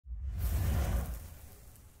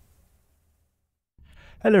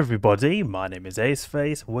Hello everybody, my name is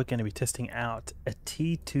Aceface. We're going to be testing out a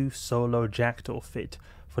T2 solo Jackdaw fit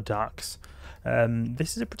for Darks.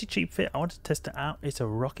 This is a pretty cheap fit. I want to test it out. It's a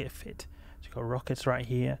rocket fit. So you've got rockets right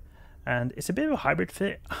here, and it's a bit of a hybrid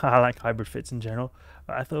fit. I like hybrid fits in general.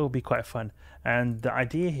 I thought it would be quite fun. And the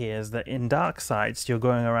idea here is that in dark sites, you're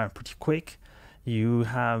going around pretty quick. You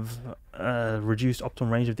have reduced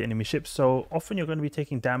optimal range of the enemy ships, so often you're going to be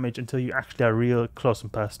taking damage until you actually are real close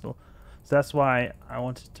and personal. So that's why I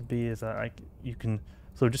want it to be is that like you can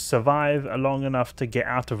sort of just survive long enough to get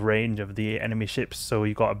out of range of the enemy ships. So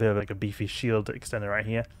you got a bit of like a beefy shield extender right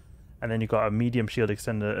here, and then you got a medium shield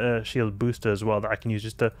extender, shield booster as well that I can use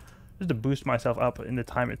just to boost myself up in the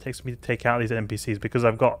time it takes me to take out these NPCs, because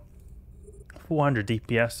I've got 400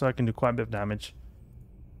 DPS, so I can do quite a bit of damage,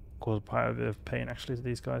 cause quite a bit of pain actually to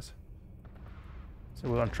these guys. So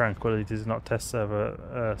we're on Tranquility. This is not test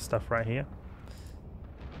server stuff right here.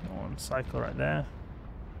 On cycle right there.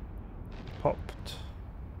 Popped.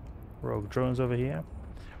 Rogue drones over here.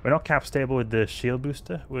 We're not cap stable with the shield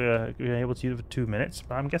booster. We're able to use it for 2 minutes,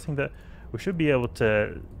 but I'm guessing that we should be able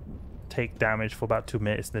to take damage for about 2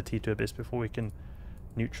 minutes in the T2 Abyss before we can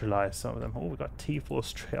neutralize some of them. Oh, we got T4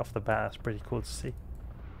 straight off the bat. That's pretty cool to see.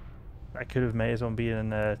 That could have may as well be in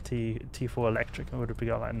T4 electric, and would have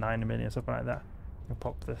got like 9 million, something like that. We'll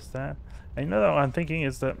pop this there. And you know what I'm thinking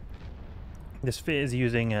is that this fit is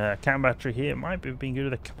using a cam battery here. It might be being good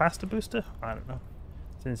with a capacitor booster. I don't know.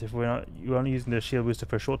 Since if you're only using the shield booster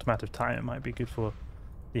for a short amount of time, it might be good for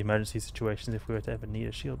the emergency situations if we were to ever need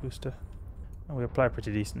a shield booster. And we apply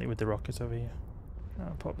pretty decently with the rockets over here.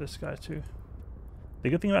 I'll pop this guy too.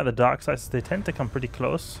 The good thing about the dark sites is they tend to come pretty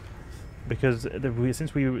close, because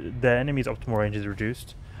since the enemy's optimal range is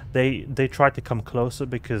reduced, they try to come closer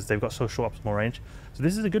because they've got so short optimal range. So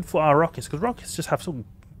this is good for our rockets, because rockets just have some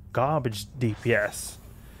garbage DPS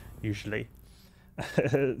usually.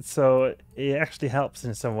 So it actually helps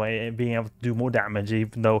in some way in being able to do more damage,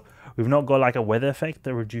 even though we've not got like a weather effect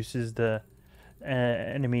that reduces the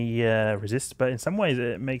enemy resist, but in some ways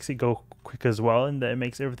it makes it go quick as well, and it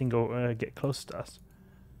makes everything go get close to us.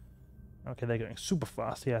 Okay, they're going super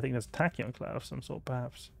fast here. I think there's a tachyon cloud of some sort,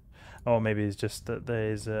 perhaps. Or maybe it's just that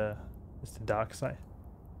there's it's the dark side.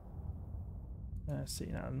 Let's see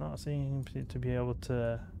now. I'm not seeing him to be able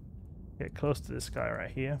to get close to this guy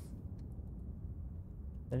right here.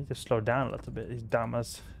 They need to slow down a little bit, these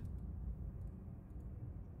damas.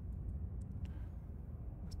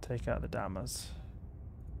 Let's take out the damas.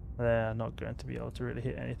 They're not going to be able to really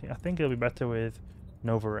hit anything. I think it'll be better with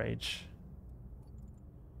Nova Rage.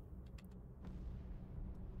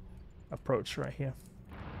 Approach right here.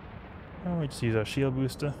 And we just use our shield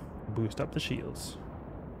booster, boost up the shields.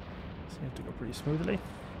 Seems to go pretty smoothly.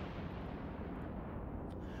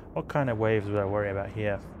 What kind of waves would I worry about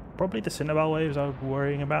here? Probably the Cinnabal waves I was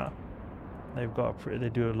worrying about. They've got they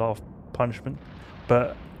do a lot of punishment,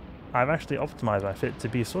 but I've actually optimized my fit to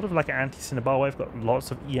be sort of like an anti-Cinnabal wave. Got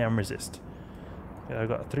lots of EM resist. I've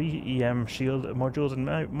got 3 EM shield modules, and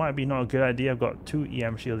it might be not a good idea. I've got 2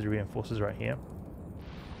 EM shield reinforcers right here,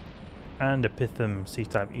 and a Pithum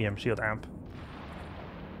C-type EM shield amp.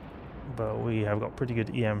 But we have got pretty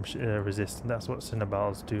good EM resist, and that's what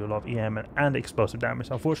Cinnabals do, a lot of EM and explosive damage.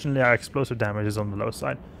 Unfortunately, our explosive damage is on the low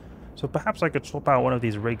side, so perhaps I could swap out one of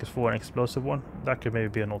these rigs for an explosive one. That could maybe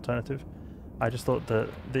be an alternative. I just thought that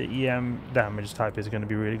the EM damage type is going to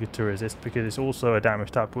be really good to resist, because it's also a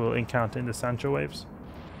damage type we'll encounter in the Sancho waves.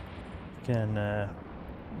 We can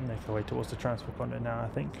make our way towards the transfer conduit now, I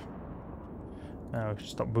think. Now we should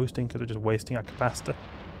stop boosting because we're just wasting our capacitor.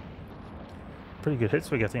 Pretty good hits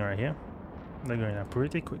we're getting right here. They're going down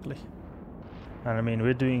pretty quickly. And I mean,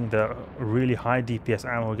 we're doing the really high DPS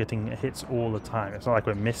ammo, we're getting hits all the time. It's not like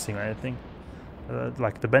we're missing or anything.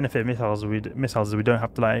 Like the benefit of missiles is we don't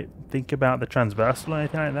have to like think about the transversal or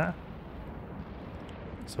anything like that.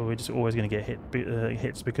 So we're just always going to get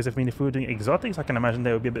hits, because if we were doing exotics, I can imagine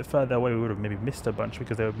they would be a bit further away. We would have maybe missed a bunch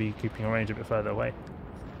because they would be keeping a range a bit further away.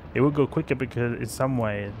 It would go quicker because in some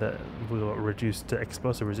way that we'll reduce the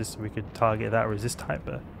explosive resist, so we could target that resist type,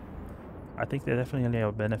 but I think there definitely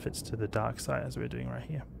are benefits to the dark side as we're doing right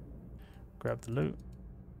here. Grab the loot,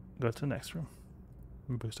 go to the next room,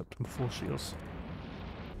 and boost up to full shields.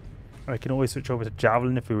 I can always switch over to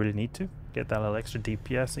Javelin if we really need to, get that little extra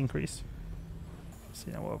DPS increase. Let's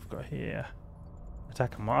see now what we've got here.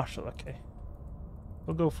 Attack a Marshal, okay.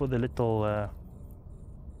 We'll go for the little,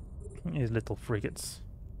 these little frigates.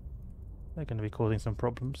 They're going to be causing some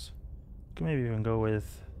problems. We can maybe even go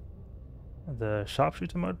with the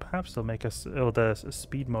sharpshooter mode, perhaps. They'll make us, or the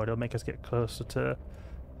speed mode, it'll make us get closer to,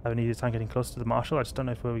 have an easier time getting closer to the Marshal. I just don't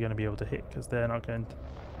know if we're going to be able to hit, because they're not going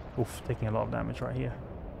to, oof, taking a lot of damage right here.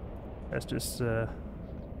 Let's just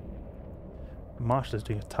Marshall is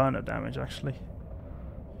doing a ton of damage actually.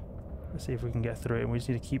 Let's see if we can get through it. And we just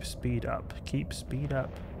need to keep speed up. Keep speed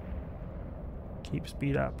up. Keep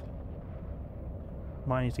speed up.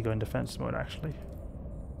 Might need to go in defense mode actually.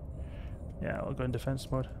 Yeah, I'll go in defense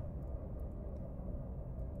mode.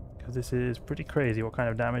 Because this is pretty crazy what kind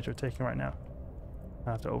of damage we're taking right now.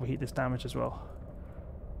 I have to overheat this damage as well.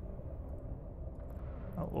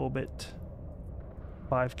 I'll orbit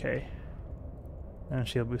 5k. And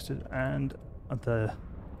shield boosted. And the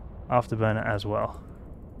Afterburner as well.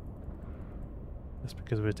 That's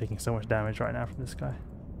because we're taking so much damage right now from this guy.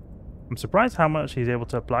 I'm surprised how much he's able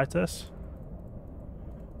to apply to us.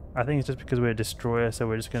 I think it's just because we're a destroyer, so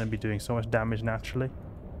we're just going to be doing so much damage naturally.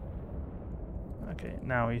 Okay,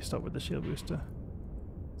 now we stop with the shield booster.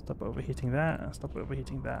 Stop overheating that, and stop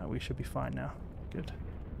overheating that. We should be fine now. Good.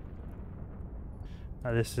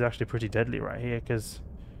 Now this is actually pretty deadly right here, because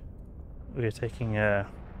we're taking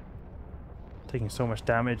so much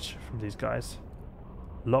damage from these guys.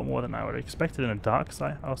 A lot more than I would have expected in a dark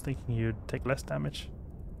side. I was thinking you'd take less damage.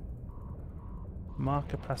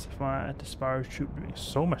 Marker pacifier, disparage troop doing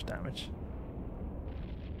so much damage.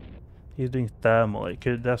 He's doing thermal. It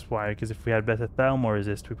could. That's why. Because if we had better thermal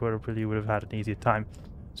resist, we probably would have had an easier time.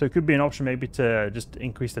 So it could be an option maybe to just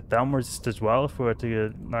increase the thermal resist as well, if we were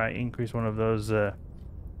to increase one of those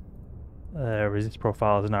resist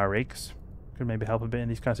profiles in our rigs. Could maybe help a bit in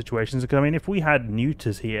these kind of situations. Because I mean, if we had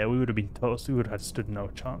neuters here, we would have been toast. We would have stood no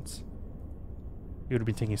chance. We would have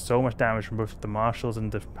been taking so much damage from both the marshals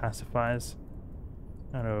and the pacifiers.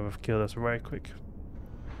 And it would have killed us very quick.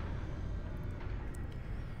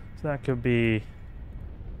 So that could be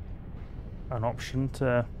an option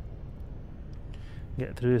to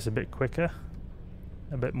get through this a bit quicker,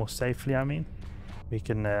 a bit more safely. I mean, we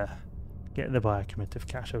can get the biocommittive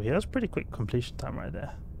cache over here. That's pretty quick completion time right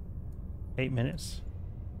there. 8 minutes.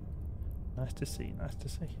 Nice to see. Nice to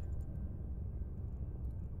see.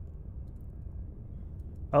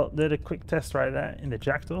 Oh, did a quick test right there in the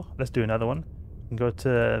Jackdaw. Let's do another one. Go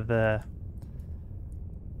to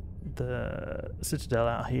the Citadel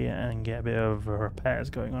out here and get a bit of repairs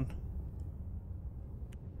going on.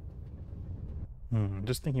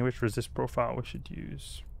 Just thinking which resist profile we should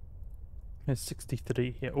use. It's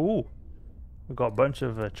 63 here. Ooh, we've got a bunch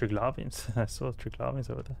of Triglavians. I saw Triglavians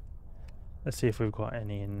over there. Let's see if we've got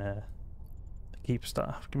any in the keep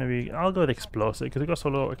stuff. Maybe I'll go with explosive because we've got so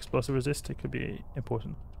low explosive resist. It could be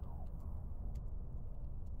important.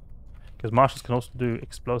 Because marshals can also do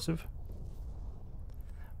explosive.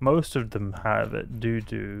 Most of them have it,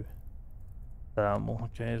 do thermal.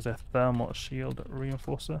 Okay, is there thermal shield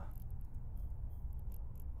reinforcer?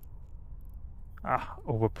 Ah,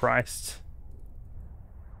 overpriced.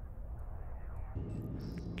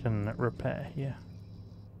 Can repair here.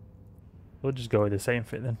 We'll just go with the same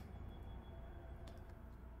fit then.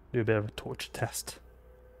 Do a bit of a torture test.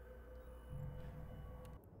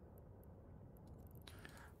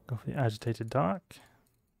 Go for the agitated dark.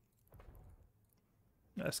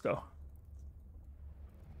 Let's go.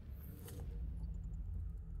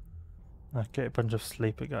 Okay, a bunch of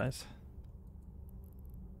sleeper guys.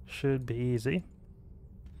 Should be easy.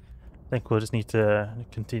 I think we'll just need to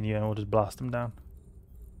continue and we'll just blast them down.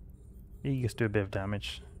 Eagers do a bit of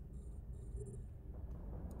damage.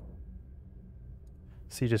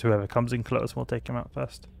 See just whoever comes in close, we'll take him out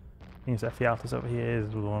first. Seems that Fialta's over here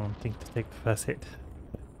is the one thing to take the first hit.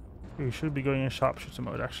 We should be going in sharpshooter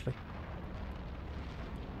mode actually.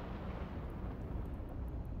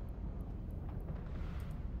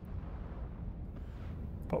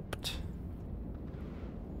 Popped.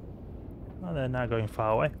 Oh, they're now going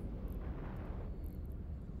far away.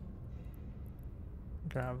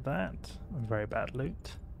 Grab that. Very bad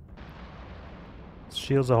loot.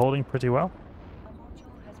 Shields are holding pretty well.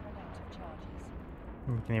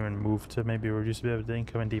 We can even move to maybe reduce a bit of the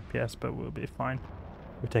incoming DPS, but we'll be fine.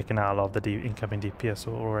 We've taken out a lot of the incoming DPS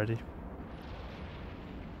already.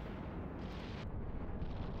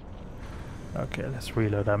 Okay, let's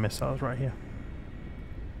reload our missiles right here.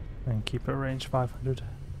 And keep it range 500.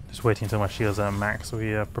 Just waiting until my shields are max so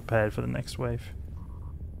we are prepared for the next wave.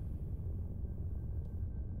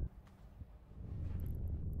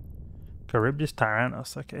 Charybdis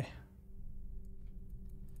Tyrannus, okay.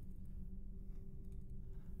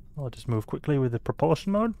 I'll just move quickly with the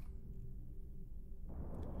propulsion mode.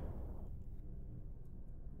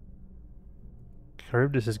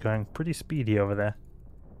 Charybdis is going pretty speedy over there.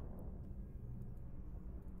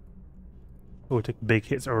 Oh, took big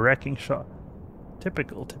hits, a wrecking shot.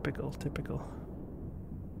 Typical, typical, typical.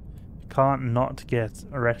 You can't not get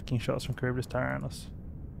wrecking shots from Charybdis Tyrannus.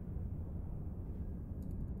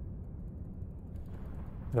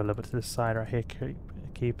 Go a little bit to the side right here.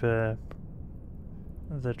 Keep the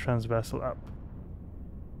transversal up.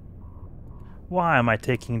 Why am I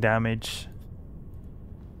taking damage?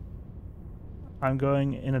 I'm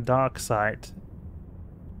going in a dark sight,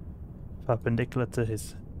 perpendicular to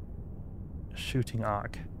his shooting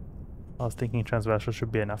arc. I was thinking transversal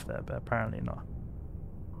should be enough there, but apparently not.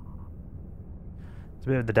 It's a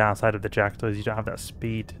bit of the downside of the Jackdaw is you don't have that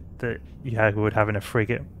speed that you would have in a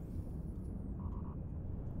frigate,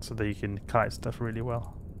 so that you can kite stuff really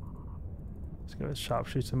well. Let's go with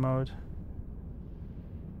sharpshooter mode.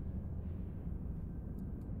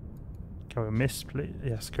 Can we miss, please?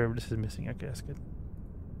 Yes, curve. This is missing. Okay, that's good.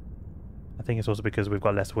 I think it's also because we've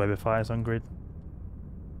got less webifiers on grid.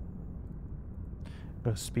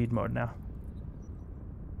 Go speed mode now.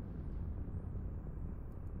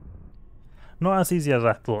 Not as easy as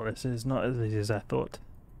I thought. This is not as easy as I thought.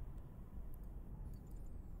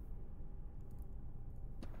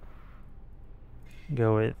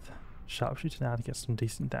 Go with sharpshooter now to get some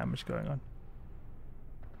decent damage going on.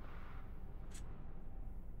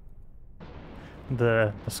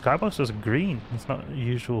 The skybox was green. It's not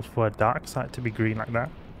usual for a dark side to be green like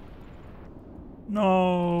that.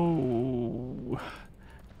 No,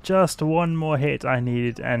 just one more hit I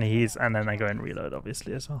needed, and then I go and reload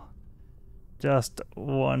obviously as well. Just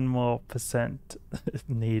 1 more %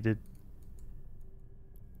 needed.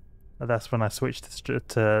 But that's when I switched to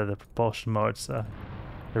the propulsion mode, so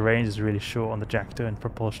the range is really short on the Jackdaw in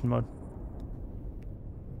propulsion mode.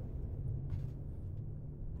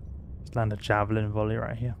 Land a javelin volley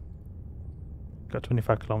right here. Got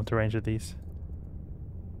 25km range of these.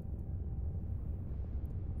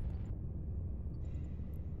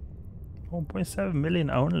 $1.7 million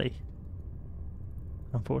only.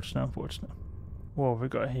 Unfortunate. What have we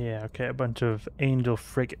got here? Okay, a bunch of angel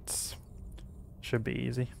frigates. Should be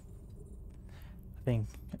easy. I think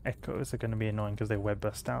echoes are going to be annoying because they web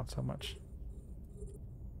burst out so much.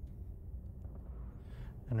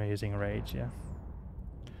 And we're using rage, yeah.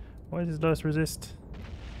 What is his lowest resist?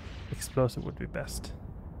 Explosive would be best.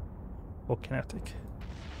 Or kinetic.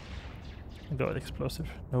 I'll go with explosive.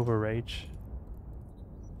 Over rage.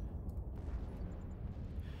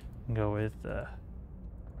 And go with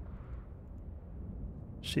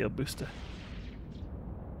shield booster.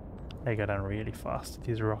 They go down really fast,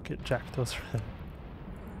 these rocket Jackdaws.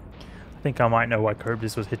 I think I might know why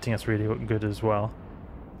Kerberos was hitting us really good as well.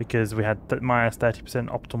 Because we had minus 30%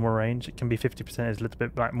 optimal range. It can be 50% is a little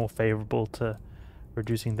bit like more favorable to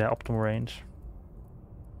reducing their optimal range.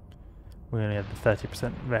 We only had the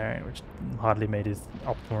 30% variant, which hardly made his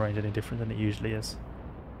optimal range any different than it usually is.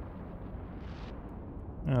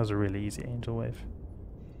 That was a really easy angel wave.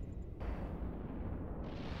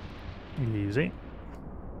 Easy.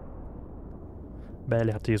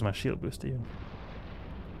 Barely have to use my shield boost even.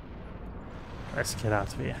 Let's get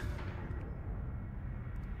out of here.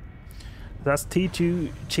 That's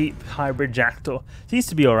T2 cheap hybrid Jackdaw. Seems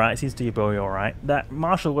to be alright, That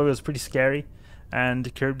martial web was pretty scary, and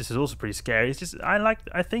Kerberos is also pretty scary. It's just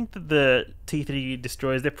I think that the T3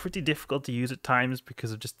 destroyers, they're pretty difficult to use at times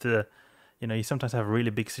because of just the, you sometimes have a really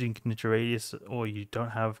big signature radius, or you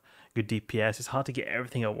don't have good DPS. It's hard to get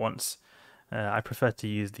everything at once. I prefer to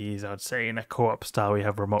use these, I would say, in a co-op style where you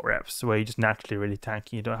have remote reps, where you're just naturally really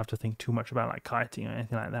tanky. You don't have to think too much about like kiting or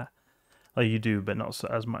anything like that. Well, you do, but not so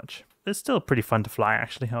as much. It's still pretty fun to fly,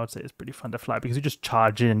 actually. I would say it's pretty fun to fly because you just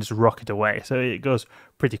charge in and just rocket away. So it goes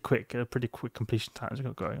pretty quick, pretty quick completion times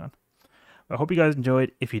going on. I hope you guys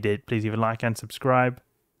enjoyed. If you did, please leave a like and subscribe.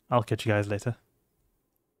 I'll catch you guys later.